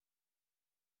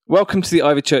Welcome to the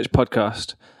Ivy Church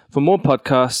podcast. For more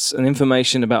podcasts and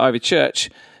information about Ivy Church,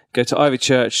 go to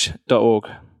ivychurch.org.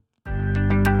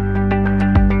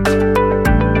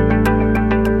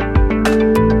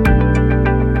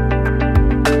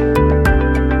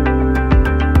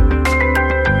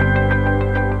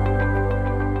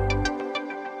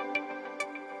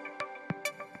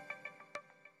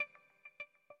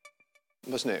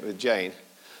 Wasn't it, with Jane?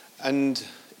 And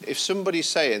if somebody's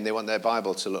saying they want their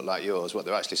Bible to look like yours, what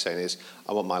they're actually saying is,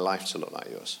 I want my life to look like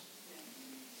yours.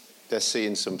 They're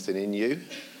seeing something in you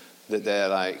that they're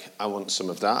like, I want some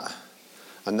of that.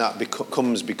 And that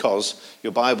comes because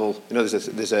your Bible, you know,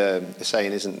 there's a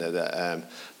saying, isn't there, that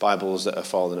Bibles that are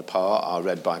falling apart are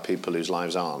read by people whose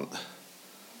lives aren't.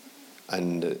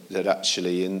 And that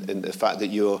actually, in the fact that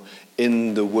you're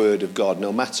in the Word of God,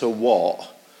 no matter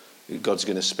what, God's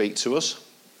going to speak to us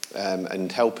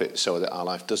and help it so that our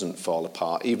life doesn't fall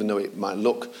apart, even though it might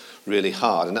look really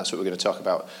hard. And that's what we're going to talk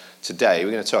about today.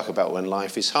 We're going to talk about when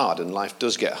life is hard, and life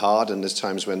does get hard, and there's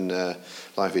times when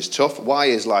life is tough. Why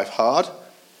is life hard?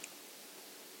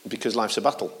 Because life's a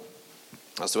battle.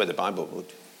 That's the way the Bible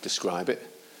would describe it.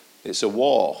 It's a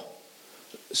war.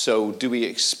 So do we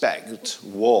expect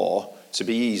war to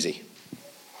be easy?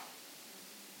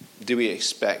 Do we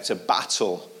expect a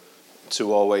battle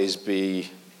to always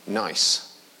be nice?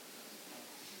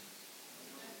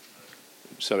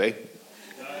 Sorry?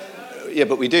 Yeah,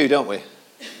 but we do, don't we?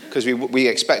 Because we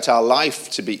expect our life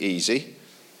to be easy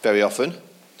very often,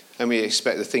 and we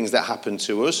expect the things that happen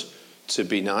to us to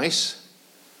be nice,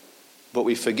 but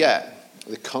we forget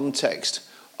the context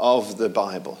of the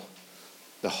Bible.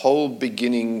 The whole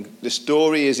beginning, the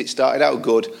story is it started out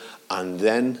good, and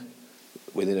then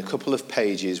within a couple of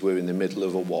pages, we're in the middle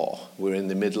of a war. We're in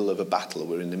the middle of a battle.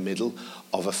 We're in the middle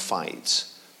of a fight.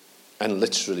 And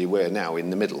literally, we're now in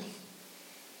the middle.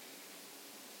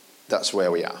 That's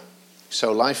where we are.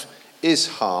 So life is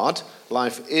hard.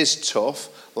 Life is tough.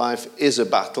 Life is a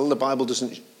battle. The Bible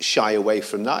doesn't shy away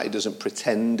from that. It doesn't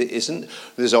pretend it isn't.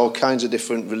 There's all kinds of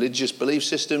different religious belief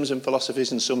systems and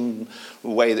philosophies in some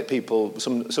way that people,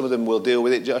 some of them will deal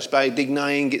with it just by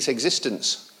denying its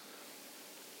existence.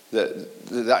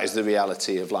 That is the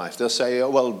reality of life. They'll say, oh,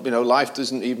 well, you know, life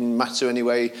doesn't even matter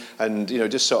anyway, and, you know,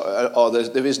 just sort of, or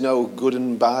there is no good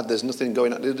and bad, there's nothing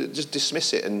going on. Just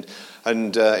dismiss it, and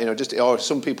you know, just, or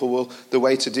some people will, the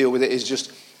way to deal with it is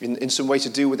just, in some way to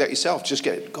deal with that yourself, just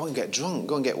go and get drunk,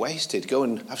 go and get wasted, go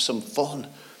and have some fun.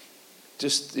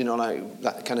 Just, you know, like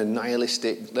that kind of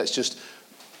nihilistic, let's just,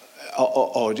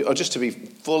 or just to be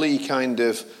fully kind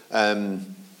of, to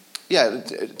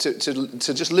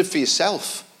just live for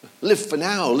yourself. Live for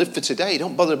now, live for today,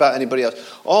 don't bother about anybody else.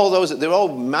 All those, they're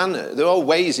all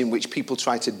ways in which people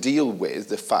try to deal with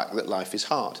the fact that life is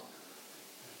hard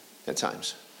at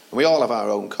times. And we all have our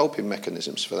own coping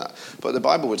mechanisms for that. But the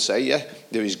Bible would say, yeah,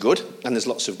 there is good, and there's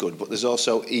lots of good, but there's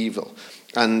also evil.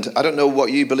 And I don't know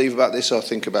what you believe about this or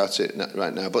think about it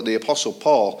right now, but the Apostle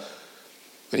Paul,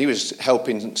 when he was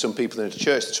helping some people in the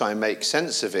church to try and make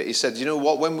sense of it, he said, you know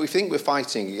what, when we think we're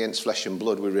fighting against flesh and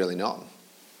blood, we're really not.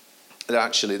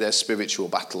 Actually, there's spiritual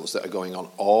battles that are going on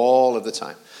all of the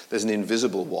time. There's an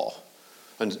invisible war.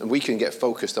 And we can get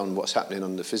focused on what's happening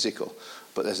on the physical,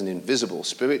 but there's an invisible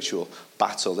spiritual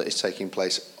battle that is taking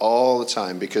place all the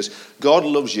time, because God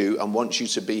loves you and wants you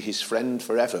to be his friend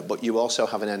forever, but you also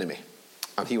have an enemy.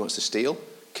 And he wants to steal,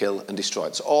 kill, and destroy.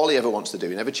 That's all he ever wants to do.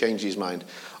 He never changes his mind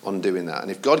on doing that. And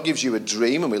if God gives you a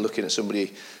dream, and we're looking at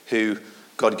somebody who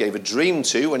God gave a dream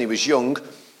to when he was young,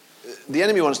 the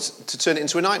enemy wants to turn it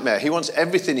into a nightmare. He wants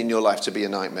everything in your life to be a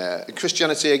nightmare.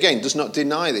 Christianity, again, does not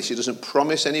deny this. It doesn't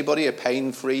promise anybody a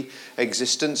pain-free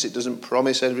existence. It doesn't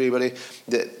promise everybody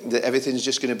that everything's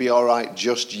just going to be all right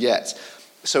just yet.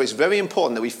 So it's very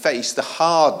important that we face the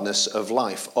hardness of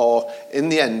life, or in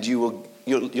the end, your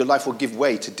life will give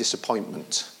way to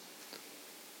disappointment.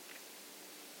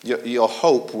 Your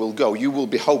hope will go. You will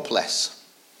be hopeless.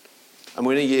 And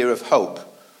we're in a year of hope.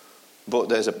 But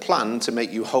there's a plan to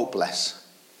make you hopeless.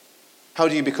 How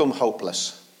do you become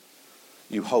hopeless?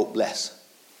 You hope less.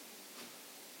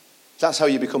 That's how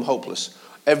you become hopeless.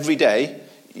 Every day,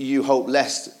 you hope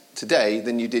less today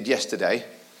than you did yesterday.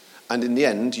 And in the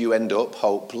end, you end up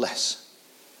hopeless.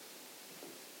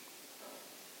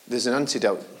 There's an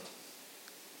antidote.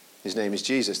 His name is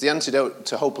Jesus. The antidote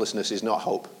to hopelessness is not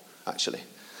hope, actually.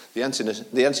 The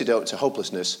antidote to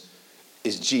hopelessness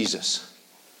is Jesus.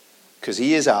 Because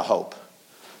he is our hope.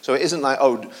 So it isn't like,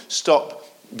 oh, stop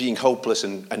being hopeless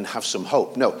and have some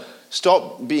hope. No,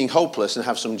 stop being hopeless and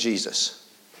have some Jesus.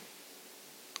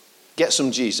 Get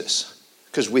some Jesus.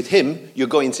 Because with him, you're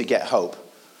going to get hope.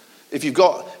 If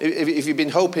you've been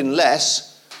hoping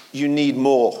less, you need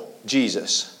more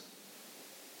Jesus.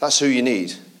 That's who you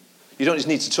need. You don't just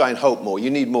need to try and hope more. You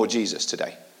need more Jesus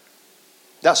today.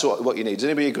 That's what you need. Does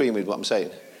anybody agree with what I'm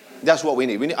saying? That's what we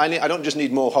need. I don't just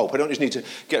need more hope. I don't just need to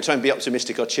try and be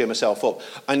optimistic or cheer myself up.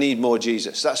 I need more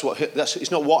Jesus.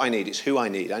 It's not what I need, it's who I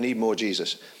need. I need more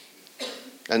Jesus.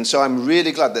 And so I'm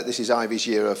really glad that this is Ivy's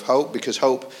year of hope, because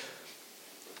hope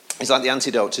is like the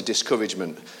antidote to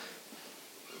discouragement.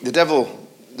 The devil,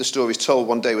 the story is told,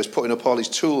 one day was putting up all his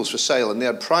tools for sale, and they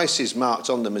had prices marked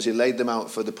on them as he laid them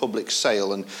out for the public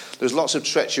sale. And there was lots of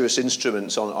treacherous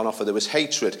instruments on offer. There was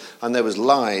hatred, and there was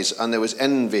lies, and there was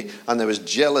envy, and there was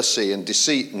jealousy and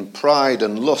deceit and pride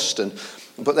and lust.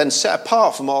 But then set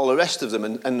apart from all the rest of them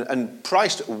and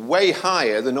priced way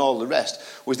higher than all the rest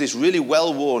was this really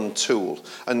well-worn tool.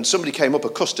 And somebody came up, a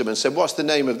customer, and said, "What's the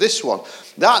name of this one?"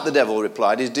 That, the devil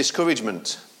replied, is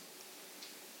discouragement.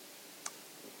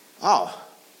 Oh.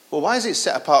 Well, why is it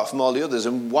set apart from all the others,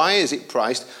 and why is it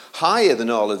priced higher than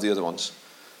all of the other ones?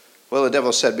 Well, the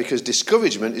devil said, because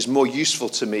discouragement is more useful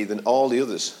to me than all the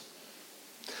others.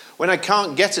 When I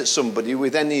can't get at somebody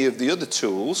with any of the other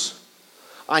tools,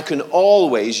 I can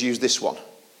always use this one.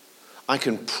 I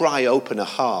can pry open a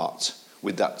heart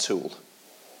with that tool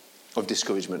of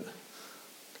discouragement.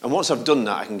 And once I've done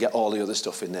that, I can get all the other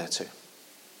stuff in there too.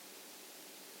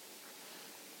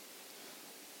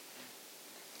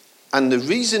 And the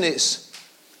reason it's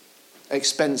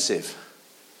expensive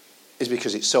is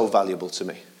because it's so valuable to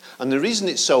me. And the reason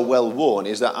it's so well worn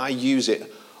is that I use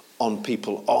it on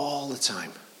people all the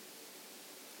time.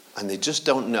 And they just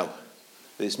don't know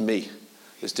that it's me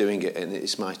that's doing it, and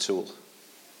it's my tool.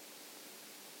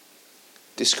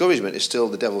 Discouragement is still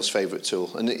the devil's favourite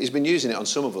tool. And he's been using it on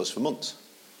some of us for months.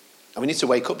 And we need to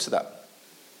wake up to that.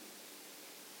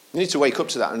 We need to wake up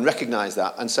to that and recognise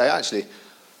that and say, actually,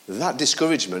 that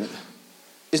discouragement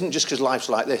isn't just because life's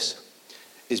like this.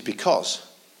 It's because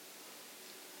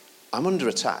I'm under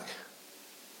attack.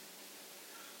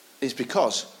 It's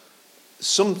because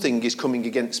something is coming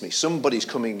against me. Somebody's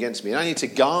coming against me. And I need to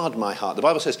guard my heart. The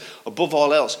Bible says, above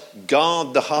all else,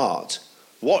 guard the heart.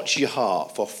 Watch your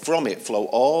heart, for from it flow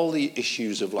all the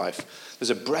issues of life. There's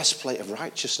a breastplate of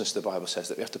righteousness, the Bible says,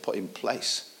 that we have to put in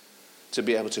place to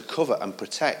be able to cover and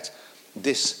protect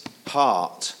this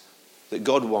heart that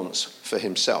God wants for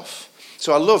himself.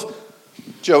 So I love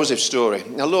Joseph's story.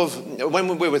 I love,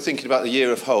 when we were thinking about the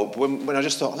year of hope, when I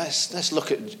just thought, let's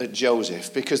look at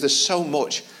Joseph, because there's so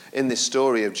much in this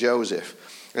story of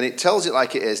Joseph. And it tells it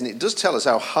like it is, and it does tell us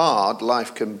how hard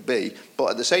life can be,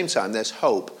 but at the same time, there's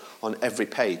hope on every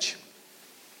page.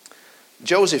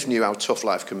 Joseph knew how tough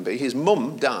life can be. His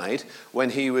mum died when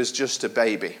he was just a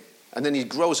baby. And then he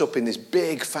grows up in this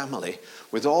big family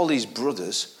with all these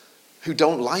brothers who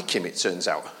don't like him, it turns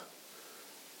out.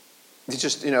 It's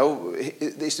just,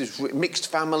 this mixed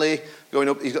family going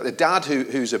up. He's got the dad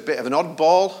who's a bit of an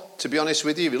oddball, to be honest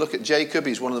with you. If you look at Jacob,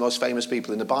 he's one of the most famous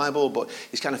people in the Bible, but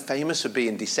he's kind of famous for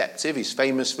being deceptive. He's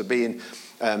famous for being,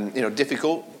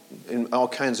 difficult in all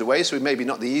kinds of ways. So he's maybe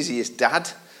not the easiest dad.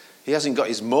 He hasn't got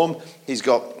his mum. He's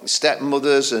got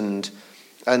stepmothers and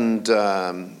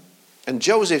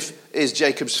Joseph is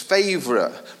Jacob's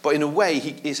favourite, but in a way,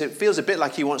 it feels a bit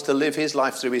like he wants to live his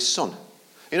life through his son.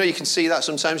 You can see that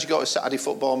sometimes. You go to Saturday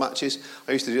football matches.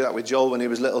 I used to do that with Joel when he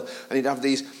was little, and he'd have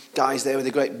these guys there with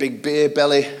a great big beer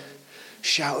belly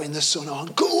shouting the son on,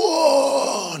 "Go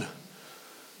on!"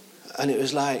 And it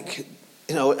was like,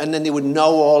 and then they would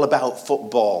know all about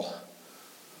football,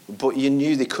 but you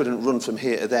knew they couldn't run from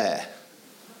here to there.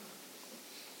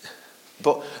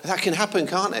 But that can happen,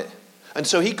 can't it? And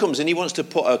so he comes and he wants to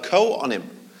put a coat on him.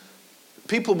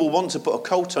 People will want to put a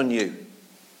coat on you.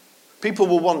 People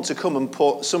will want to come and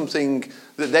put something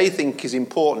that they think is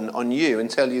important on you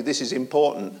and tell you this is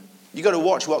important. You've got to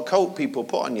watch what coat people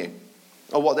put on you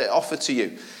or what they offer to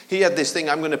you. He had this thing,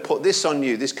 I'm going to put this on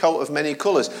you, this coat of many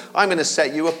colours. I'm going to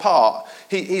set you apart.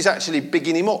 He's actually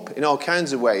bigging him up in all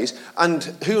kinds of ways. And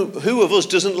who of us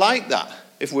doesn't like that,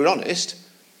 if we're honest?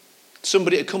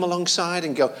 Somebody to come alongside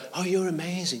and go, "Oh, you're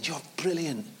amazing, you're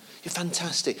brilliant, you're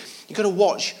fantastic." You've got to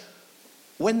watch.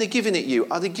 When they're giving it you,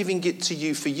 are they giving it to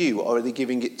you for you, or are they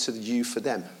giving it to you for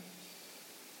them?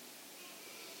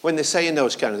 When they're saying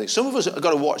those kind of things. Some of us have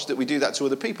got to watch that we do that to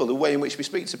other people, the way in which we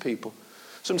speak to people.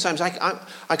 Sometimes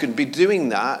I could be doing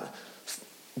that,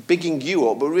 bigging you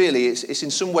up, but really it's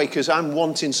in some way because I'm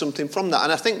wanting something from that.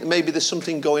 And I think maybe there's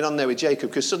something going on there with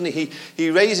Jacob, because suddenly he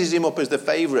raises him up as the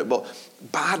favourite, but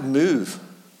bad move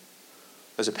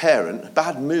as a parent,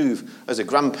 bad move as a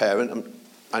grandparent,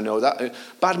 I know that,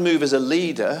 bad move as a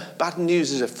leader, bad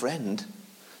news as a friend,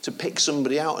 to pick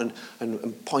somebody out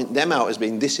and point them out as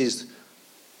being, this is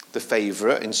the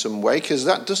favourite in some way, because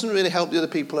that doesn't really help the other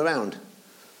people around.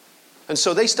 And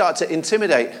so they start to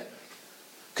intimidate.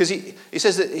 Because he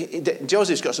says that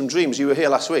Joseph's got some dreams. You were here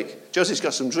last week. Joseph's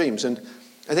got some dreams, and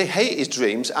they hate his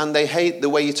dreams, and they hate the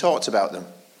way he talked about them.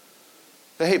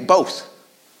 They hate both.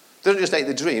 They don't just hate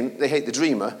the dream, they hate the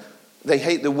dreamer. They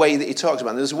hate the way that he talks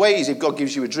about them. There's ways, if God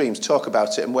gives you a dream, to talk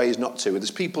about it, and ways not to.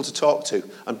 There's people to talk to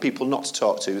and people not to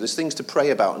talk to. There's things to pray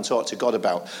about and talk to God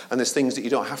about, and there's things that you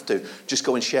don't have to just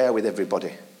go and share with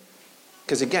everybody.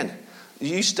 Because again,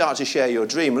 you start to share your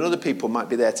dream, and other people might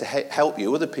be there to help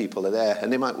you. Other people are there,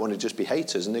 and they might want to just be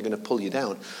haters, and they're going to pull you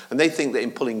down. And they think that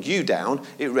in pulling you down,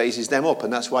 it raises them up,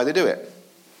 and that's why they do it.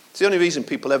 It's the only reason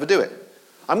people ever do it.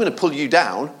 I'm going to pull you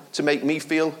down to make me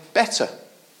feel better.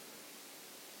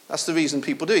 That's the reason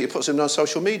people do it. You put something on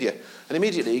social media, and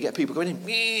immediately you get people going in,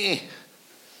 meh.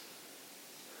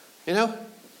 You know?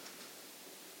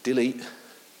 Delete.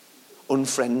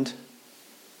 Unfriend.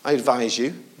 I advise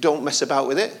you, don't mess about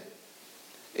with it.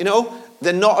 You know,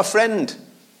 they're not a friend.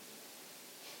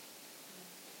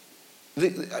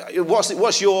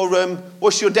 What's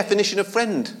your definition of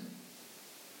friend?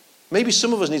 Maybe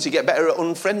some of us need to get better at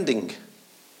unfriending.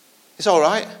 It's all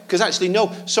right, because actually,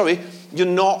 no, sorry,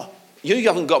 you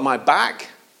haven't got my back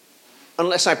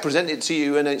unless I present it to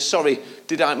you and it's, sorry,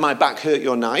 did my back hurt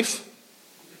your knife?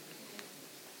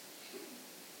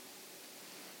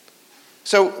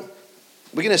 So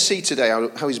we're going to see today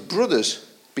how his brothers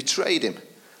betrayed him,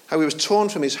 how he was torn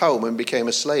from his home and became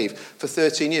a slave for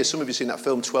 13 years. Some of you have seen that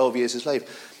film, 12 Years a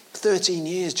Slave. 13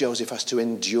 years Joseph has to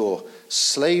endure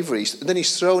slavery. Then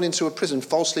he's thrown into a prison,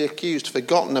 falsely accused,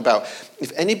 forgotten about.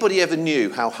 If anybody ever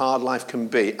knew how hard life can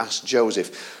be, ask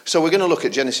Joseph. So we're going to look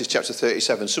at Genesis chapter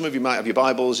 37. Some of you might have your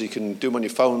Bibles. You can do them on your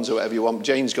phones or whatever you want.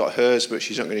 Jane's got hers, but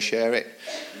she's not going to share it.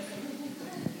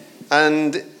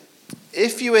 And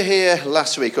if you were here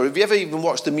last week, or if you ever even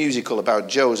watched the musical about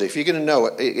Joseph, you're going to know,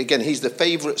 again, he's the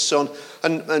favourite son,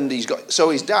 and so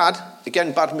his dad,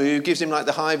 again, bad move, gives him like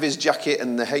the high-vis jacket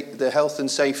and the health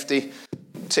and safety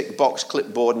tick box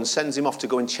clipboard and sends him off to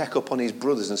go and check up on his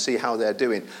brothers and see how they're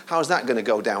doing. How's that going to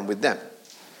go down with them?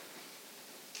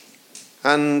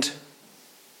 And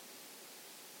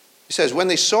he says, when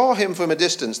they saw him from a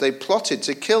distance, they plotted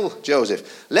to kill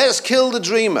Joseph. Let's kill the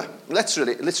dreamer.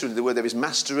 Literally the word there is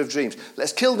master of dreams.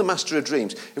 Let's kill the master of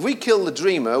dreams. If we kill the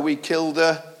dreamer, we kill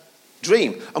the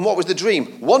dream. And what was the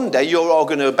dream? One day you're all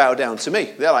going to bow down to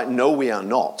me. They're like, no, we are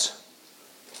not.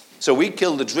 So we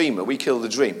kill the dreamer, we kill the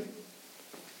dream.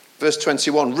 Verse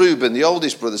 21, Reuben, the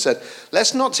oldest brother, said,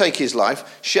 let's not take his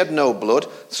life, shed no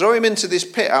blood, throw him into this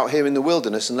pit out here in the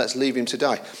wilderness and let's leave him to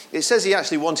die. It says he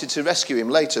actually wanted to rescue him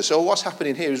later. So what's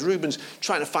happening here is Reuben's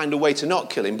trying to find a way to not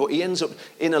kill him, but he ends up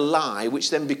in a lie, which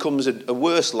then becomes a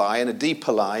worse lie and a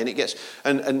deeper lie, and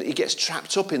he gets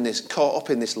trapped up in this, caught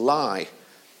up in this lie.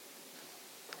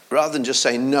 Rather than just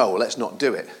saying, no, let's not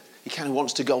do it. He kind of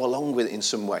wants to go along with it in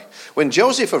some way. When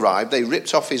Joseph arrived, they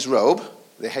ripped off his robe.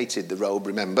 They hated the robe,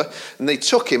 remember? And they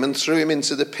took him and threw him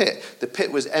into the pit. The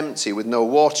pit was empty with no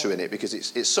water in it because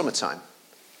it's summertime.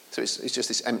 So it's just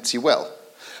this empty well.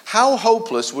 How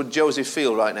hopeless would Joseph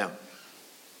feel right now?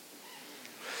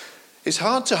 It's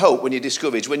hard to hope when you're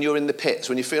discouraged, when you're in the pits,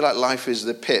 when you feel like life is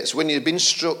the pits, when you've been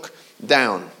struck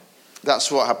down.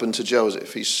 That's what happened to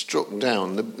Joseph. He's struck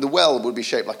down. The well would be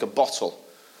shaped like a bottle.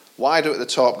 Wider at the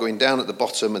top, going down at the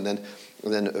bottom, and then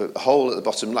a hole at the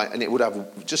bottom, and it would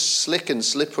have just slick and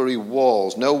slippery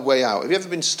walls, no way out. Have you ever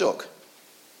been stuck?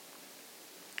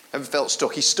 Ever felt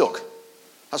stuck? He's stuck.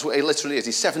 That's what he literally is.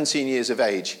 He's 17 years of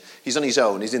age. He's on his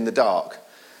own. He's in the dark.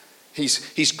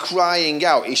 He's crying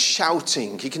out. He's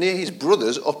shouting. He can hear his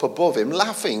brothers up above him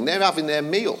laughing. They're having their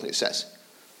meal, it says.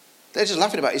 They're just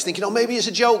laughing about it. He's thinking, oh, maybe it's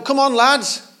a joke. Come on,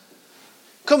 lads.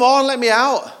 Come on, let me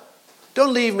out.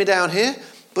 Don't leave me down here.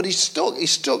 But he's stuck.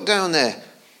 He's stuck down there.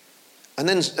 And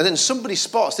then somebody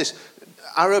spots this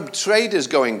Arab traders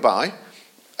going by.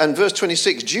 And verse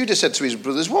 26, Judah said to his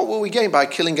brothers, what will we gain by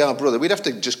killing our brother? We'd have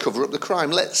to just cover up the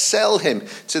crime. Let's sell him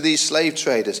to these slave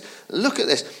traders. Look at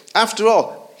this. After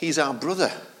all, he's our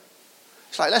brother.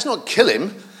 It's like, let's not kill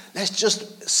him. Let's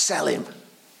just sell him.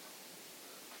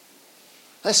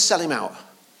 Let's sell him out.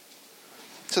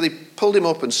 So they pulled him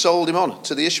up and sold him on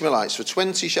to the Ishmaelites for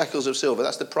 20 shekels of silver.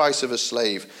 That's the price of a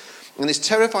slave. And this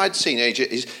terrified teenager,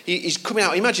 he's coming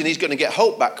out. Imagine he's going to get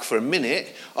hope back for a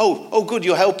minute. Oh, good,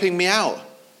 you're helping me out.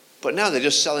 But now they're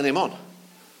just selling him on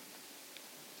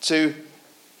to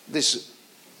this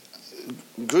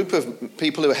group of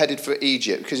people who are headed for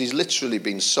Egypt because he's literally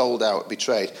been sold out,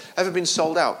 betrayed. Ever been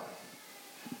sold out?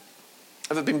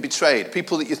 Ever been betrayed?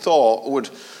 People that you thought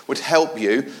would help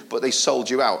you, but they sold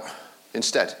you out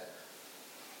instead.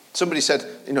 Somebody said,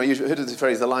 you've heard of the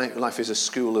phrase, the life is a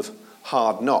school of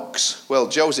hard knocks. Well,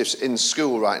 Joseph's in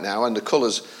school right now, and the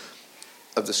colours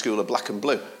of the school are black and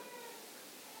blue.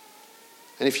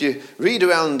 And if you read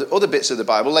around other bits of the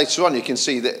Bible, later on you can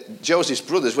see that Joseph's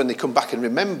brothers, when they come back and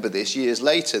remember this years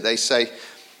later, they say,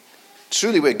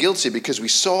 truly we're guilty because we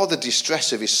saw the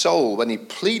distress of his soul when he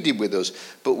pleaded with us,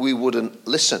 but we wouldn't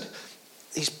listen.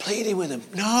 He's pleading with them.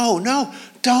 No,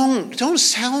 don't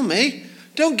sell me.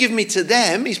 Don't give me to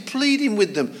them. He's pleading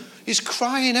with them. He's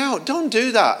crying out. Don't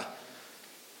do that.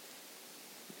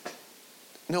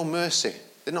 No mercy.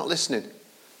 They're not listening.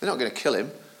 They're not going to kill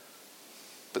him.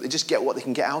 But they just get what they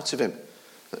can get out of him.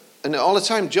 And all the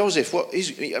time, Joseph,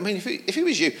 if he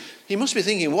was you, he must be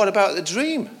thinking, what about the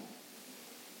dream?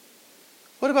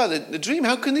 What about the dream?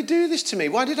 How can they do this to me?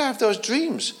 Why did I have those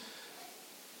dreams?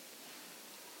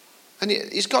 And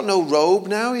he's got no robe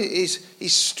now. He's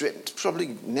stripped,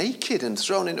 probably naked, and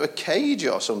thrown into a cage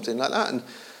or something like that, and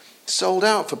sold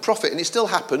out for profit. And it still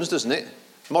happens, doesn't it?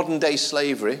 Modern day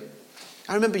slavery.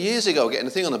 I remember years ago getting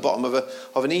a thing on the bottom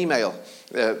of an email.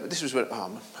 This was when, I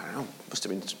don't know, must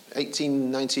have been 18,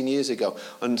 19 years ago.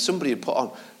 And somebody had put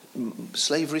on,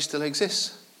 slavery still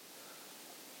exists.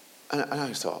 And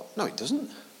I thought, no, it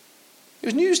doesn't. It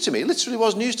was news to me. It literally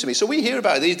was news to me. So we hear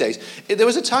about it these days. There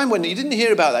was a time when you didn't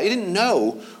hear about that. You didn't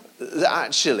know that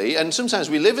actually, and sometimes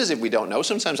we live as if we don't know.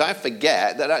 Sometimes I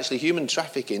forget that actually human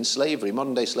trafficking, slavery,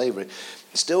 modern day slavery,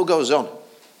 still goes on.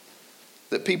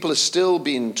 That people are still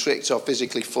being tricked or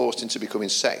physically forced into becoming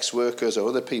sex workers, or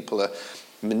other people are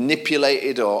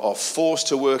manipulated or forced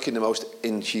to work in the most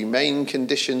inhumane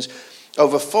conditions.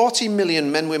 Over 40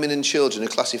 million men, women and children are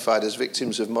classified as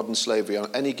victims of modern slavery on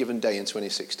any given day in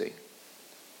 2016.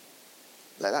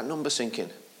 Let that number sink in.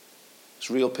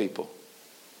 It's real people.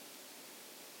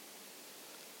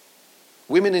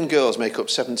 Women and girls make up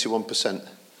 71%.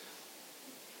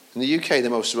 In the UK, the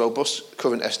most robust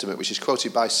current estimate, which is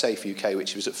quoted by Safe UK,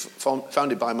 which was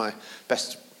founded by my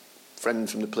best friend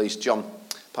from the police, John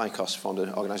Picos, founded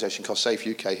an organisation called Safe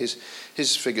UK.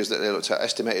 His figures that they looked at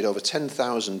estimated over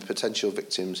 10,000 potential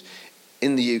victims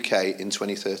in the UK in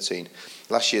 2013.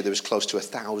 Last year, there was close to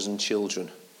 1,000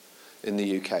 children in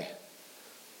the UK.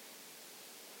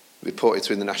 Reported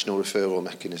through the National Referral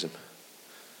Mechanism.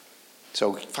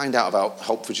 So find out about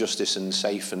Hope for Justice and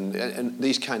Safe and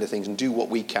these kind of things, and do what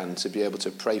we can to be able to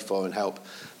pray for and help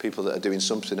people that are doing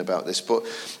something about this. But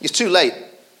it's too late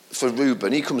for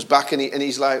Reuben. He comes back and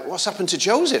he's like, what's happened to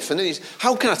Joseph? And then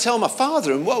how can I tell my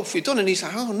father? And what have we done? And he's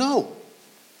like, oh no.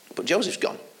 But Joseph's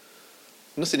gone.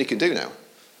 Nothing he can do now.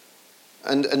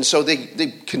 And so they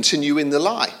continue in the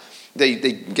lie. They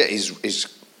get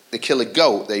they kill a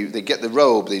goat, they get the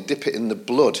robe, they dip it in the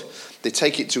blood, they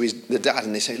take it to the dad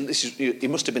and they say, he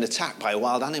must have been attacked by a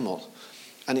wild animal.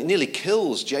 And it nearly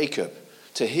kills Jacob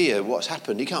to hear what's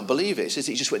happened. He can't believe it. He says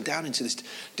he just went down into this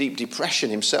deep depression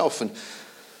himself.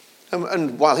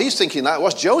 And while he's thinking that,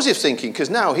 what's Joseph thinking? Because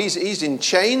now he's in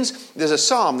chains. There's a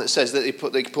psalm that says that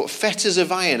they put fetters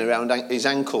of iron around his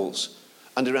ankles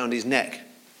and around his neck.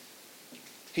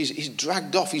 He's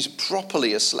dragged off. He's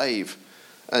properly a slave.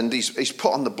 And he's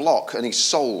put on the block and he's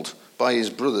sold by his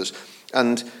brothers.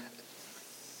 And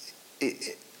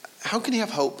how can you have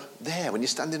hope there when you're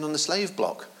standing on the slave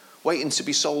block, waiting to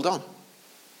be sold on?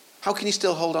 How can you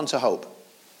still hold on to hope?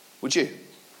 Would you?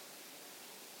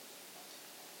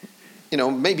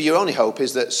 Maybe your only hope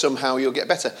is that somehow you'll get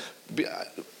better.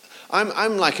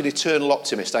 I'm like an eternal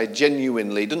optimist. I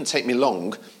genuinely, it doesn't take me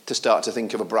long to start to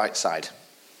think of a bright side.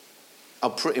 I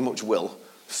pretty much will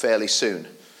fairly soon.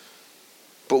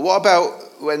 But what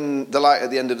about when the light at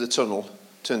the end of the tunnel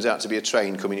turns out to be a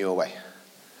train coming your way?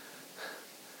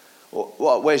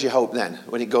 Where's your hope then,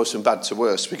 when it goes from bad to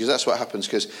worse? Because that's what happens,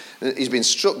 because he's been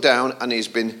struck down and he's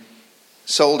been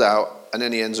sold out, and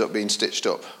then he ends up being stitched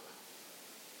up.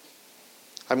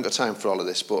 I haven't got time for all of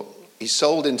this, but he's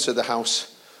sold into the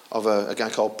house of a guy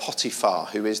called Potiphar,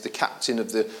 who is the captain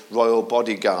of the royal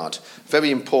bodyguard. Very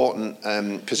important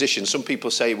position. Some people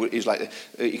say he's like,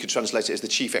 you could translate it as the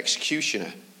chief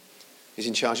executioner. He's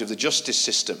in charge of the justice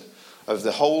system of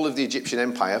the whole of the Egyptian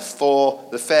empire for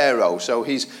the pharaoh. So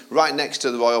he's right next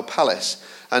to the royal palace.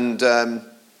 And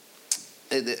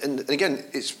again,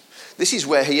 this is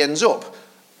where he ends up.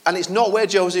 And it's not where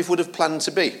Joseph would have planned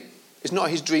to be. It's not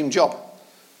his dream job.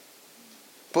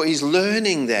 But he's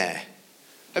learning there.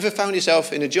 Ever found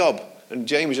yourself in a job? And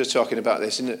James was talking about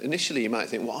this. And initially you might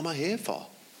think, what am I here for?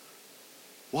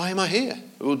 Why am I here?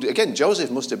 Well, again, Joseph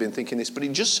must have been thinking this, but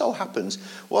it just so happens,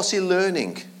 what's he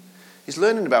learning? He's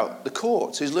learning about the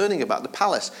courts. He's learning about the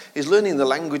palace. He's learning the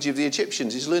language of the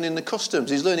Egyptians. He's learning the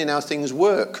customs. He's learning how things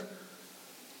work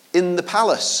in the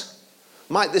palace.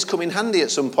 Might this come in handy at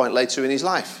some point later in his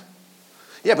life?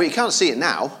 Yeah, but you can't see it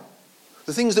now.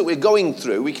 The things that we're going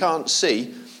through, we can't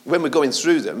see when we're going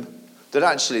through them, that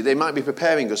actually they might be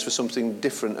preparing us for something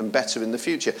different and better in the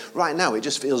future. Right now, it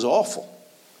just feels awful.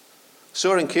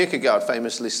 Søren Kierkegaard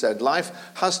famously said, life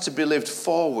has to be lived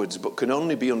forwards but can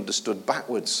only be understood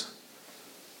backwards.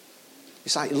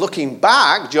 It's like looking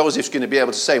back, Joseph's going to be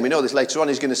able to say, and we know this later on,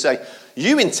 he's going to say,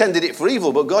 you intended it for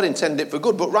evil, but God intended it for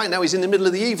good. But right now he's in the middle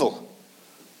of the evil.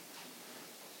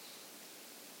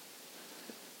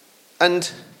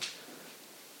 And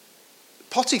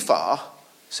Potiphar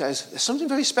says, there's something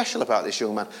very special about this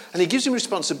young man. And he gives him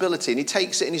responsibility, and he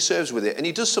takes it and he serves with it, and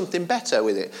he does something better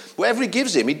with it. Whatever he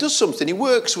gives him, he does something, he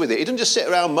works with it. He doesn't just sit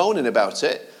around moaning about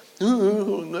it.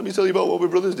 Oh, let me tell you about what my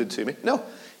brothers did to me. No,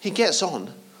 he gets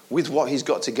on with what he's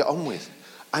got to get on with.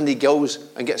 And he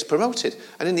goes and gets promoted.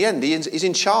 And in the end, he's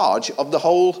in charge of the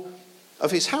whole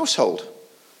of his household.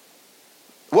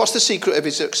 What's the secret of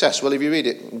his success? Well, if you read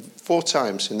it 4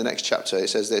 times in the next chapter, it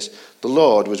says this: the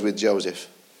Lord was with Joseph.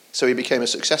 So he became a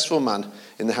successful man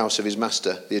in the house of his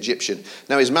master, the Egyptian.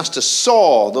 Now his master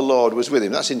saw the Lord was with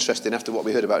him. That's interesting after what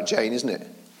we heard about Jane, isn't it?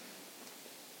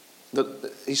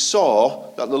 That he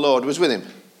saw that the Lord was with him.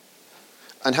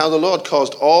 And how the Lord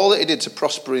caused all that he did to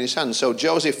prosper in his hand. So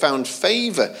Joseph found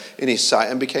favour in his sight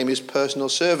and became his personal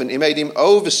servant. He made him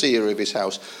overseer of his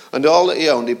house, and all that he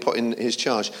owned he put in his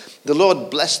charge. The Lord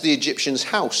blessed the Egyptian's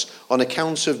house on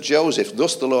account of Joseph.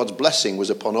 Thus the Lord's blessing was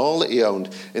upon all that he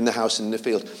owned in the house and in the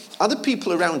field. Are the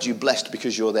people around you blessed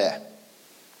because you're there?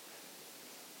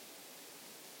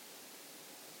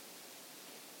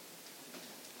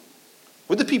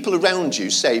 Would the people around you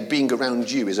say being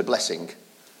around you is a blessing?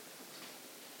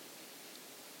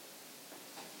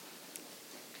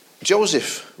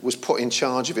 Joseph was put in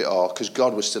charge of it all because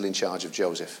God was still in charge of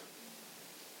Joseph.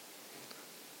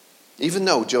 Even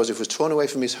though Joseph was torn away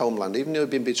from his homeland, even though he had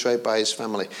been betrayed by his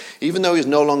family, even though he was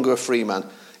no longer a free man,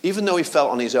 even though he felt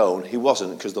on his own, he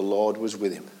wasn't, because the Lord was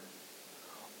with him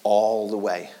all the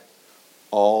way,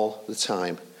 all the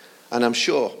time. And I'm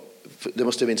sure there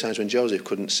must have been times when Joseph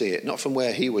couldn't see it, not from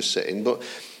where he was sitting, but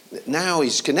now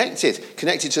he's connected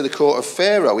to the court of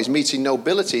Pharaoh. He's meeting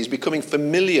nobility. He's becoming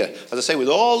familiar, as I say, with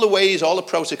all the ways, all the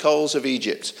protocols of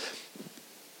Egypt.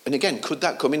 And again, could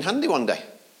that come in handy one day?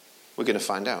 We're going to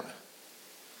find out.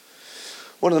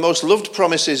 One of the most loved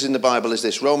promises in the Bible is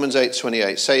this, Romans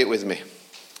 8:28. Say it with me.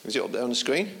 Is it up there on the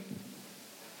screen?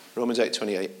 Romans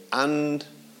 8:28. And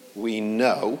we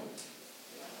know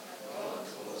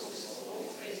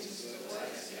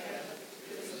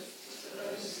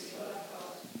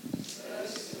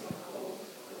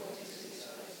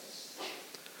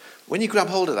when you grab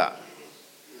hold of that,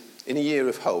 in a year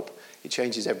of hope, it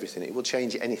changes everything. It will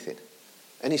change anything,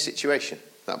 any situation,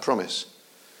 that promise.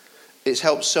 It's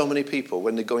helped so many people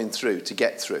when they're going through to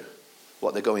get through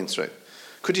what they're going through.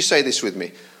 Could you say this with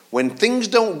me? When things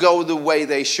don't go the way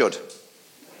they should,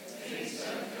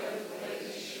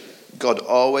 God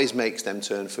always makes them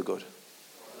turn for good.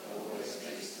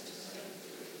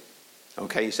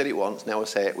 Okay, you said it once, now I'll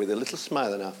say it with a little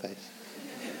smile on our face.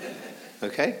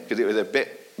 Okay? Because it was a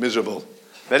bit miserable.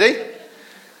 Ready?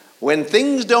 When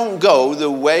things don't go the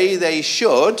way they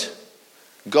should,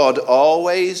 God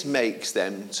always makes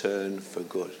them turn for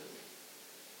good.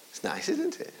 It's nice,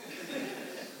 isn't it?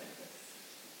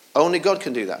 Only God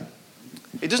can do that.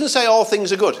 It doesn't say all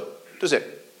things are good, does it?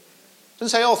 It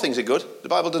doesn't say all things are good. The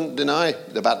Bible doesn't deny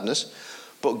the badness.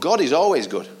 But God is always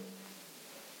good.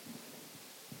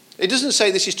 It doesn't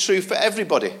say this is true for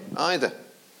everybody either.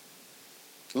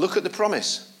 Look at the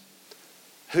promise.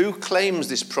 Who claims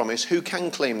this promise? Who can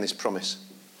claim this promise?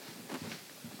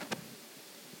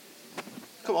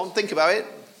 Come on, think about it.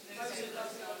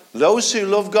 Those who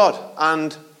love God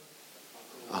and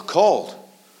are called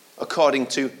according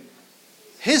to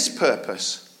his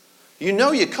purpose. You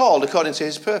know you're called according to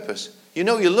his purpose. You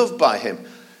know you're loved by him.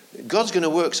 God's going to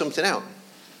work something out.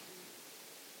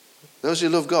 Those who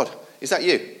love God. Is that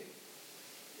you?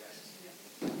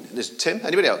 There's Tim.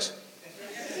 Anybody else?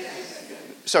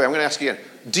 Sorry, I'm going to ask you again.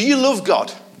 Do you love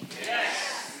God?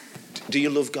 Yes. Do you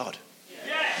love God?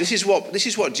 Yes. This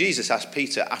is what Jesus asked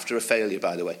Peter after a failure,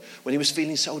 by the way. When he was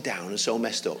feeling so down and so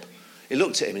messed up. He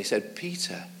looked at him and he said,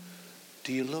 Peter,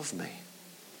 do you love me?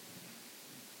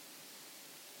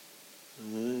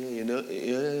 Yeah,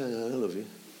 I love you.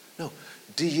 No,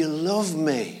 do you love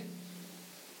me?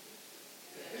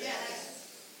 Yes.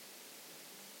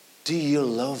 Do you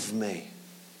love me?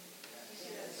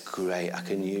 Great, I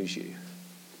can use you.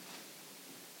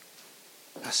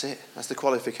 That's it. That's the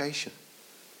qualification.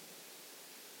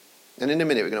 And in a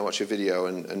minute, we're going to watch a video,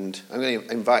 and I'm going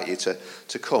to invite you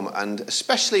to come. And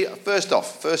especially,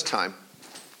 first time,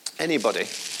 anybody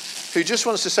who just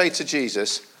wants to say to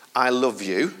Jesus, I love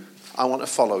you, I want to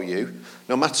follow you,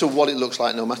 no matter what it looks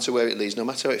like, no matter where it leads, no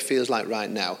matter how it feels like right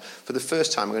now. For the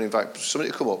first time, I'm going to invite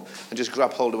somebody to come up and just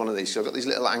grab hold of one of these. So I've got these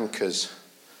little anchors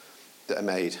that are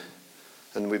made.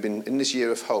 And we've been, in this year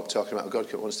of hope, talking about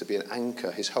God wants to be an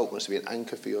anchor. His hope wants to be an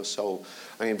anchor for your soul.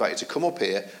 I invite you to come up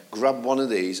here, grab one of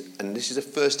these, and this is a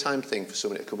first-time thing for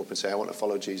somebody to come up and say, I want to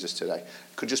follow Jesus today.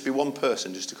 It could just be one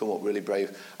person just to come up really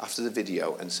brave after the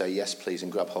video and say, yes, please,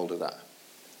 and grab hold of that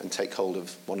and take hold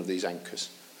of one of these anchors.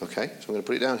 Okay? So I'm going to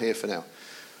put it down here for now.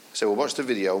 So we'll watch the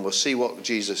video and we'll see what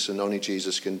Jesus and only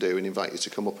Jesus can do, and invite you to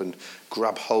come up and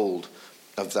grab hold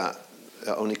of that.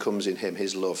 That only comes in him,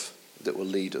 his love that will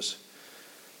lead us.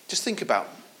 Just think about,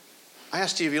 I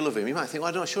asked you if you love him. You might think,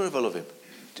 well, I'm not sure if I love him.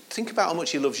 Think about how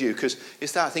much he loves you, because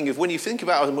it's that thing of when you think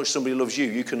about how much somebody loves you,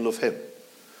 you can love him.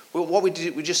 Well, what we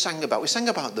just sang about, we sang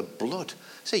about the blood.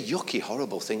 It's a yucky,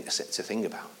 horrible thing to think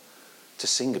about, to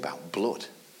sing about blood.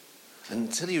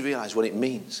 Until you realise what it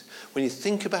means. When you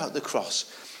think about the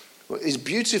cross, his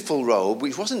beautiful robe,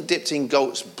 which wasn't dipped in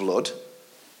goat's blood,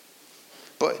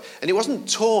 and it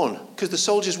wasn't torn, because the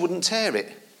soldiers wouldn't tear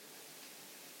it.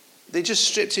 They just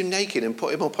stripped him naked and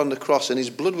put him up on the cross, and his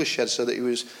blood was shed so that he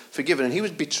was forgiven. And he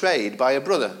was betrayed by a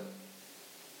brother.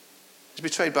 He was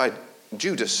betrayed by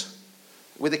Judas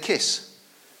with a kiss.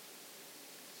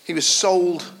 He was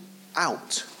sold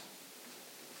out.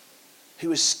 He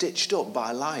was stitched up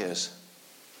by liars.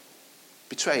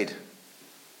 Betrayed.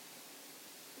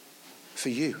 For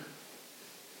you.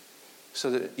 So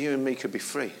that you and me could be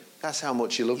free. That's how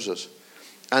much he loves us.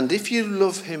 And if you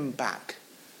love him back,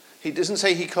 he doesn't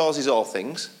say he causes all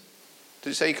things.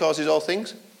 Does it say he causes all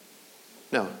things?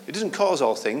 No, he doesn't cause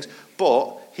all things,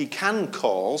 but he can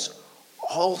cause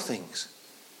all things,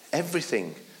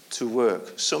 everything to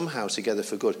work somehow together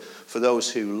for good, for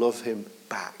those who love him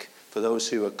back, for those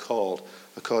who are called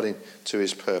according to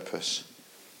his purpose.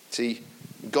 See,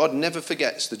 God never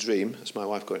forgets the dream. That's my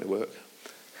wife going to work.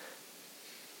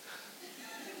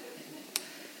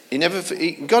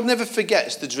 God never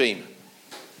forgets the dream.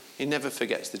 He never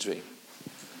forgets the dream.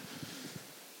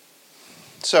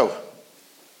 So,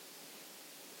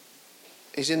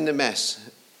 he's in the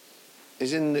mess.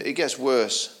 It gets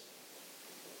worse.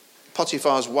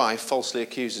 Potiphar's wife falsely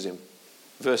accuses him.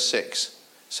 Verse 6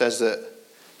 says that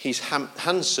he's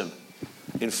handsome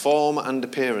in form and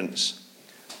appearance.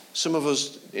 Some of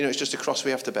us, it's just a cross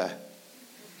we have to bear.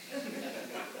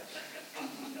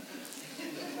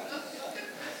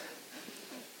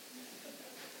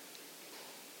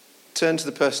 Turn to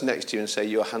the person next to you and say,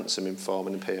 you're handsome in form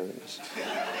and appearance.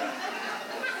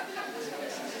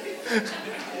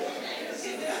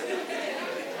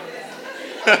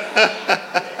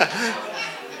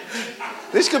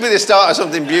 This could be the start of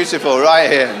something beautiful right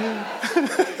here.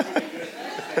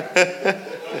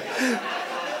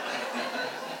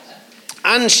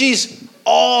 And she's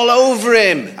all over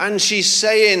him. And she's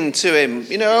saying to him,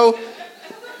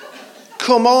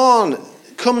 come on.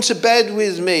 Come to bed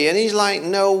with me. And he's like,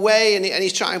 no way. And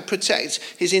he's trying to protect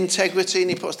his integrity, and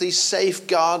he puts these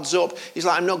safeguards up. He's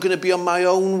like, I'm not going to be on my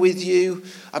own with you.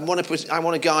 I want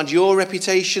to guard your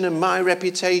reputation and my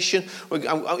reputation.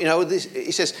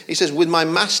 He says, with my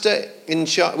master in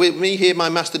charge, with me here, my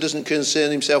master doesn't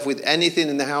concern himself with anything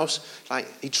in the house. Like,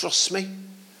 he trusts me.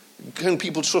 Can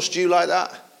people trust you like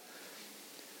that?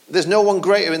 There's no one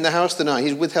greater in the house than I.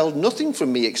 He's withheld nothing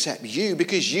from me except you,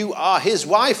 because you are his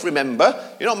wife, remember?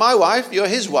 You're not my wife, you're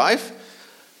his wife.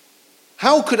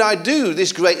 How could I do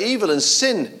this great evil and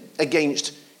sin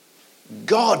against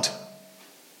God?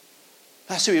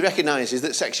 That's who he recognizes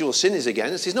that sexual sin is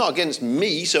against. It's not against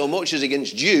me so much as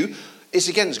against you. It's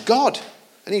against God.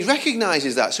 And he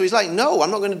recognizes that. So he's like, no,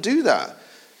 I'm not going to do that.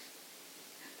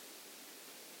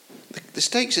 The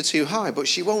stakes are too high, but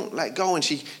she won't let go, and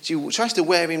she tries to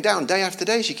wear him down day after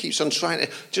day. She keeps on trying to,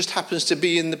 just happens to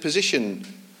be in the position.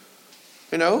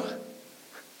 Hello?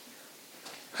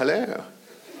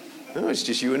 No, it's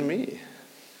just you and me.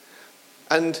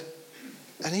 And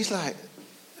he's like,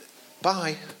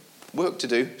 bye, work to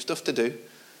do, stuff to do.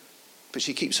 But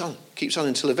she keeps on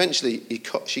until eventually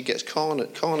she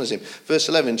corners him. Verse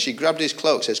 11, she grabbed his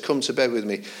cloak, says, come to bed with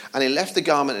me. And he left the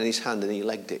garment in his hand and he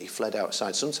legged it. He fled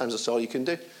outside. Sometimes that's all you can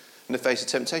do in the face of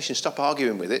temptation. Stop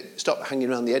arguing with it. Stop hanging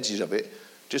around the edges of it.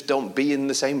 Just don't be in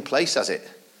the same place as it.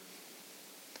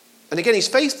 And again, he's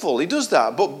faithful. He does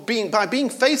that. But by being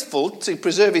faithful to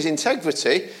preserve his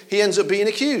integrity, he ends up being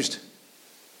accused.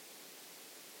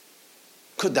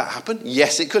 Could that happen?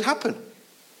 Yes, it could happen.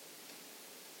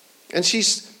 And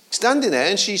she's Standing there,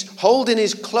 and she's holding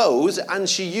his clothes, and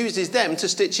she uses them to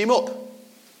stitch him up.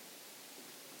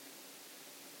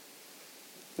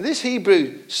 This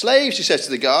Hebrew slave, she says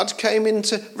to the guards, came in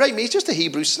to rape me. He's just a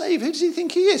Hebrew slave. Who does he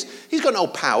think he is? He's got no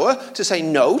power to say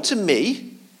no to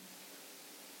me.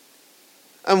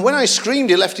 And when I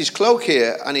screamed, he left his cloak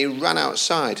here and he ran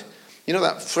outside. You know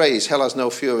that phrase, hell has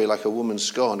no fury like a woman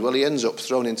scorned? Well, he ends up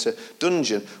thrown into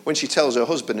dungeon when she tells her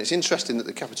husband. It's interesting that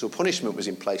the capital punishment was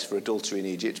in place for adultery in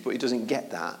Egypt, but he doesn't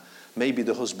get that. Maybe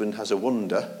the husband has a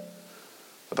wonder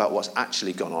about what's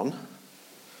actually gone on.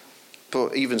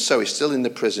 But even so, he's still in the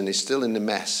prison, he's still in the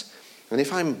mess. And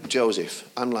if I'm Joseph,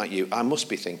 I'm like you, I must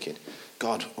be thinking,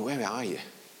 God, where are you?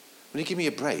 Will you give me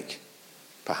a break?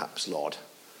 Perhaps, Lord.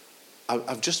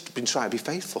 I've just been trying to be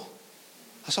faithful.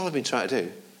 That's all I've been trying to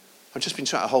do. I've just been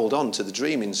trying to hold on to the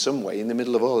dream in some way in the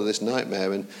middle of all of this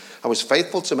nightmare. And I was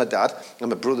faithful to my dad, and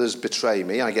my brothers betray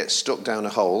me. I get stuck down a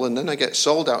hole, and then I get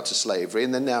sold out to slavery,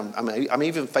 and then I'm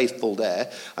even faithful there,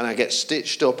 and I get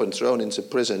stitched up and thrown into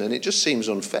prison, and it just seems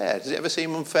unfair. Does it ever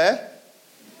seem unfair?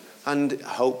 And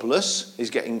hopeless is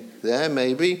getting there,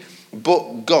 maybe.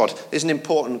 But God. There's an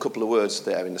important couple of words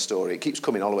there in the story. It keeps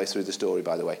coming all the way through the story,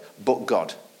 by the way. But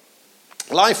God.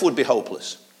 Life would be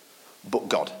hopeless, but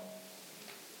God.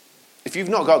 If you've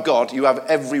not got God, you have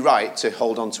every right to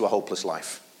hold on to a hopeless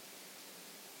life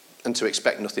and to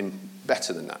expect nothing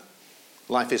better than that.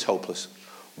 Life is hopeless,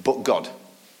 but God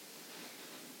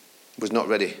was not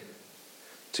ready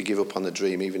to give up on the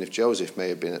dream, even if Joseph may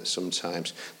have been at some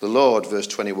times. The Lord, verse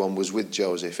 21, was with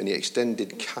Joseph, and he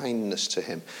extended kindness to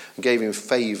him and gave him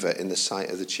favour in the sight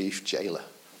of the chief jailer.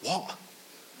 What?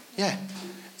 Yeah.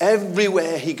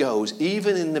 Everywhere he goes,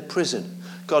 even in the prison,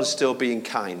 God's still being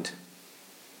kind.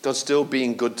 God's still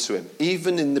being good to him.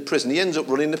 Even in the prison. He ends up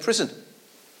running the prison.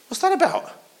 What's that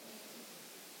about?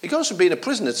 He goes from being a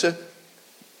prisoner to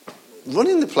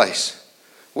running the place.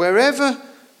 Whatever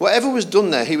was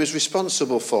done there, he was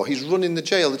responsible for. He's running the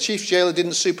jail. The chief jailer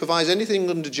didn't supervise anything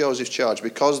under Joseph's charge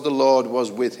because the Lord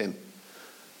was with him.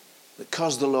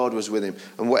 Because the Lord was with him.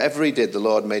 And whatever he did, the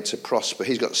Lord made to prosper.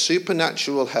 He's got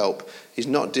supernatural help. He's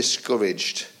not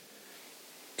discouraged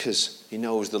because he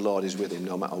knows the Lord is with him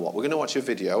no matter what. We're going to watch a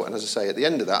video, and as I say, at the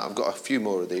end of that, I've got a few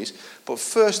more of these. But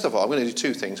first of all, I'm going to do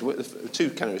two things, two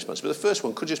kind of responses. But the first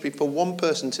one could just be for one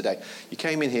person today. You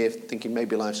came in here thinking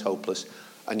maybe life's hopeless,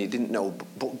 and you didn't know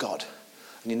but God.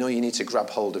 And you know you need to grab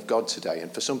hold of God today.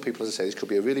 And for some people, as I say, this could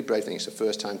be a really brave thing. It's a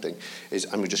first-time thing.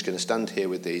 I'm just going to stand here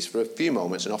with these for a few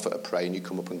moments and offer to pray, and you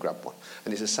come up and grab one.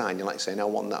 And it's a sign. You're like saying, I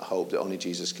want that hope that only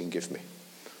Jesus can give me.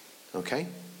 Okay?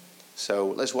 So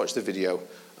let's watch the video,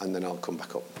 and then I'll come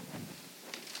back up.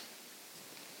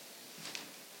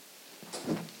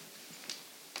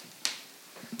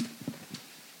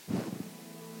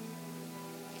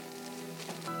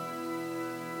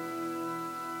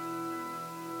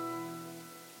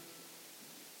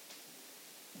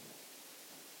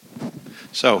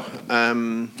 So, I've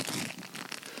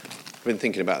been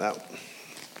thinking about that.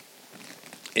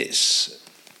 It's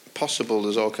possible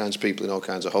there's all kinds of people in all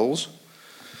kinds of holes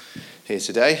here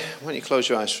today. Why don't you close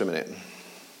your eyes for a minute?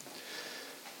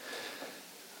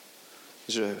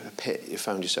 Is there a pit you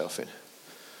found yourself in?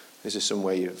 Is there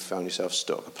somewhere you've found yourself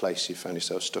stuck, a place you've found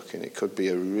yourself stuck in? It could be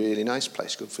a really nice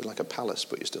place. It could feel like a palace,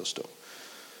 but you're still stuck.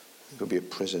 It could be a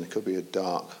prison. It could be a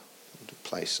dark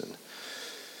place. And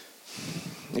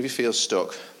if you feel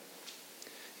stuck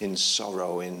in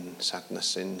sorrow, in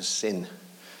sadness, in sin,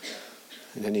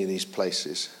 in any of these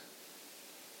places,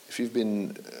 if you've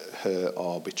been hurt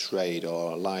or betrayed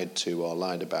or lied to or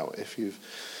lied about, if you've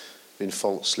been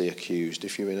falsely accused,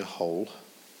 if you're in a hole,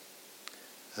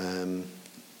 what I'm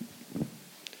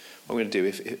going to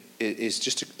do is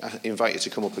just to invite you to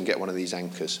come up and get one of these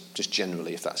anchors, just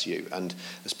generally if that's you. And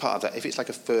as part of that, if it's like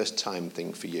a first time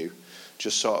thing for you,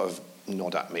 just sort of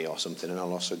nod at me or something, and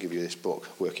I'll also give you this book,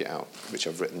 Work It Out, which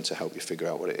I've written to help you figure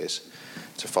out what it is,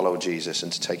 to follow Jesus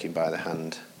and to take him by the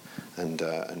hand and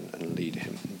lead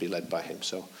him, and be led by him.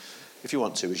 So if you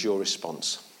want to, as your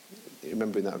response,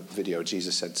 remember in that video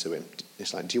Jesus said to him,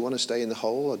 it's like, do you want to stay in the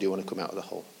hole or do you want to come out of the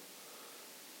hole?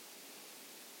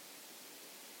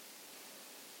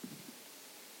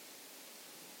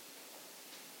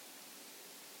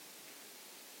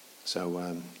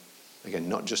 So again,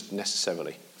 not just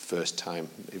necessarily first time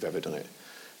you've ever done it,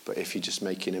 but if you're just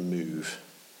making a move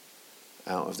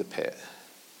out of the pit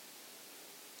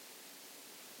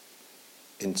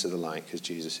into the light, because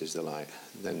Jesus is the light,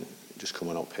 then just come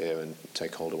on up here and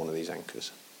take hold of one of these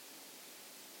anchors.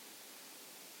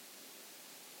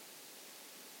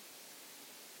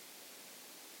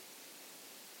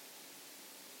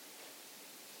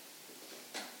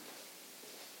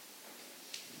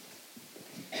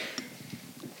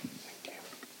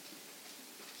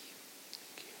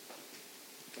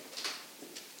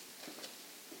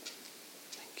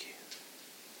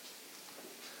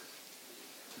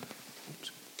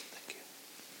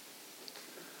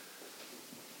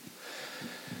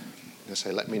 I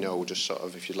say, let me know just sort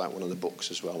of if you'd like one of the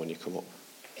books as well when you come up.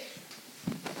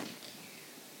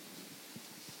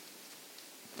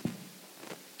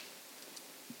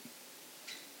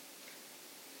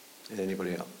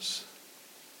 Anybody else?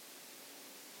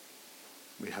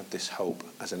 We have this hope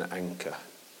as an anchor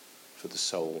for the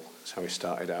soul. That's how we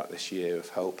started out this year of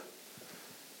hope.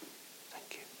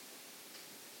 Thank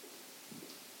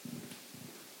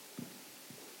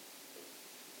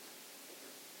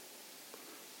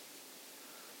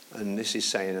you. And this is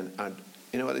saying, and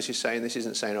you know what this is saying? This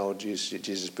isn't saying, oh,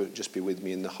 Jesus, just be with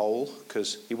me in the hole,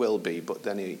 because he will be, but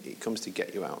then he comes to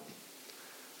get you out.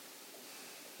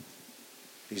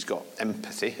 He's got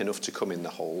empathy enough to come in the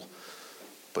hole,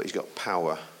 but he's got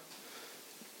power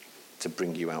to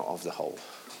bring you out of the hole.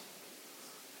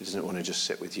 He doesn't want to just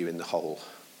sit with you in the hole.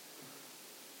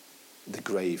 The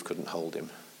grave couldn't hold him.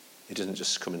 He doesn't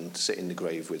just come and sit in the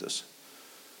grave with us.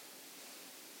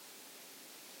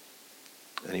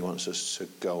 And he wants us to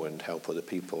go and help other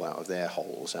people out of their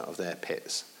holes, out of their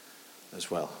pits as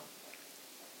well.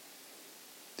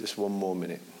 Just one more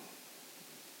minute.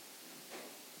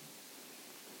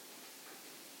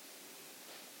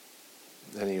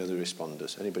 Any other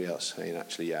responders? Anybody else saying,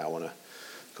 actually, yeah, I want to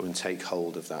come and take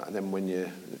hold of that? And then when you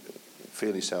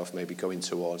feel yourself maybe going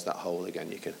towards that hole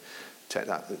again, you can take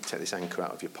this anchor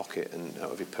out of your pocket and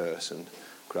out of your purse and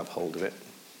grab hold of it.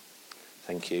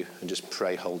 Thank you. And just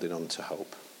pray, holding on to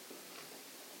hope.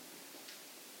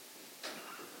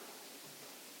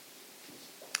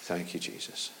 Thank you,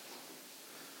 Jesus.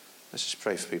 Let's just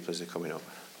pray for people as they're coming up.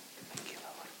 Thank you,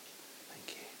 Lord.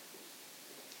 Thank you.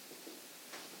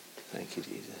 Thank you,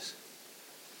 Jesus.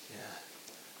 Yeah.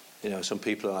 You know, some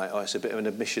people are like, oh, it's a bit of an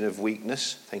admission of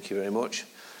weakness. Thank you very much.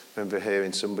 I remember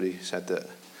hearing somebody said that,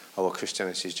 oh, well,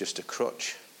 Christianity is just a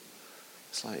crutch.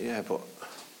 It's like, yeah, but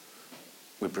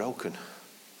we're broken.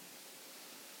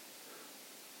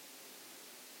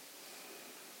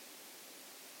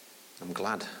 I'm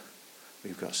glad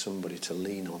we've got somebody to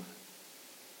lean on.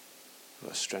 We've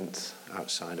got strength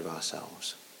outside of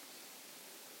ourselves.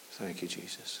 Thank you,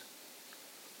 Jesus.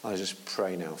 I just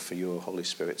pray now for your Holy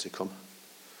Spirit to come.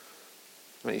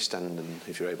 Why don't you stand, and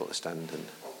if you're able to stand, and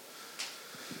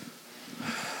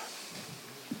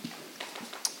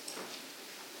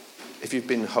if you've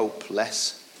been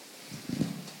hopeless,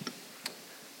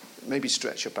 maybe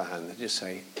stretch up a hand and just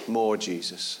say, more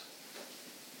Jesus.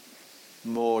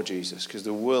 More Jesus, because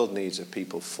the world needs a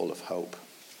people full of hope.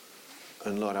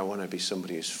 And Lord, I want to be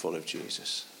somebody who's full of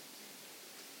Jesus.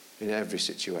 In every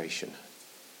situation,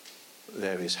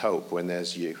 there is hope when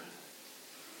there's you.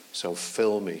 So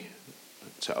fill me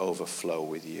to overflow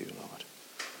with you, Lord.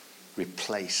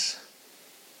 Replace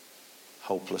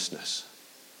hopelessness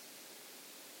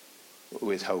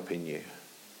with hope in you.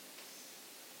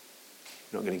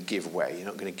 You're not going to give way. You're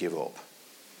not going to give up.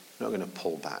 You're not going to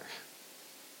pull back.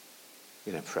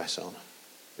 You're going to press on.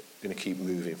 You're going to keep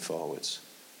moving forwards.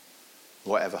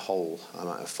 Whatever hole I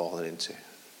might have fallen into.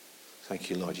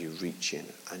 Thank you, Lord, you reach in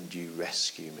and you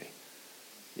rescue me.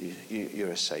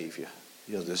 You're a saviour.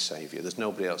 You're the saviour. There's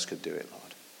nobody else could do it,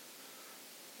 Lord.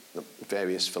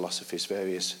 Various philosophies,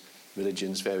 various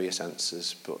religions, various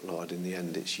answers, but Lord, in the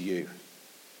end it's you.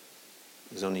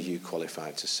 There's only you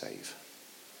qualified to save.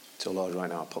 So Lord, right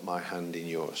now I put my hand in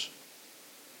yours.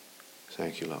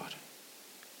 Thank you, Lord.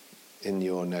 In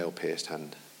your nail-pierced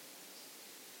hand.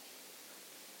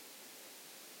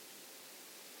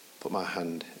 Put my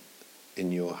hand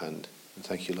in your hand. And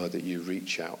thank you, Lord, that you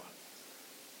reach out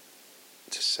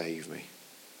to save me,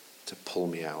 to pull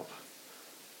me out,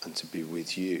 and to be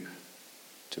with you,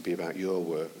 to be about your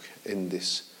work in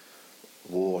this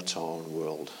war-torn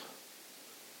world,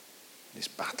 this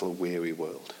battle-weary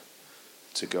world,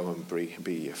 to go and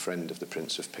be a friend of the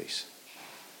Prince of Peace.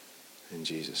 In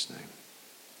Jesus' name.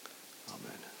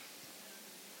 Amen.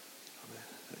 Amen.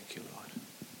 Thank you, Lord.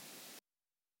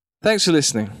 Thanks for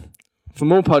listening. For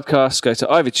more podcasts, go to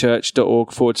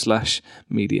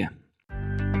ivychurch.org/media.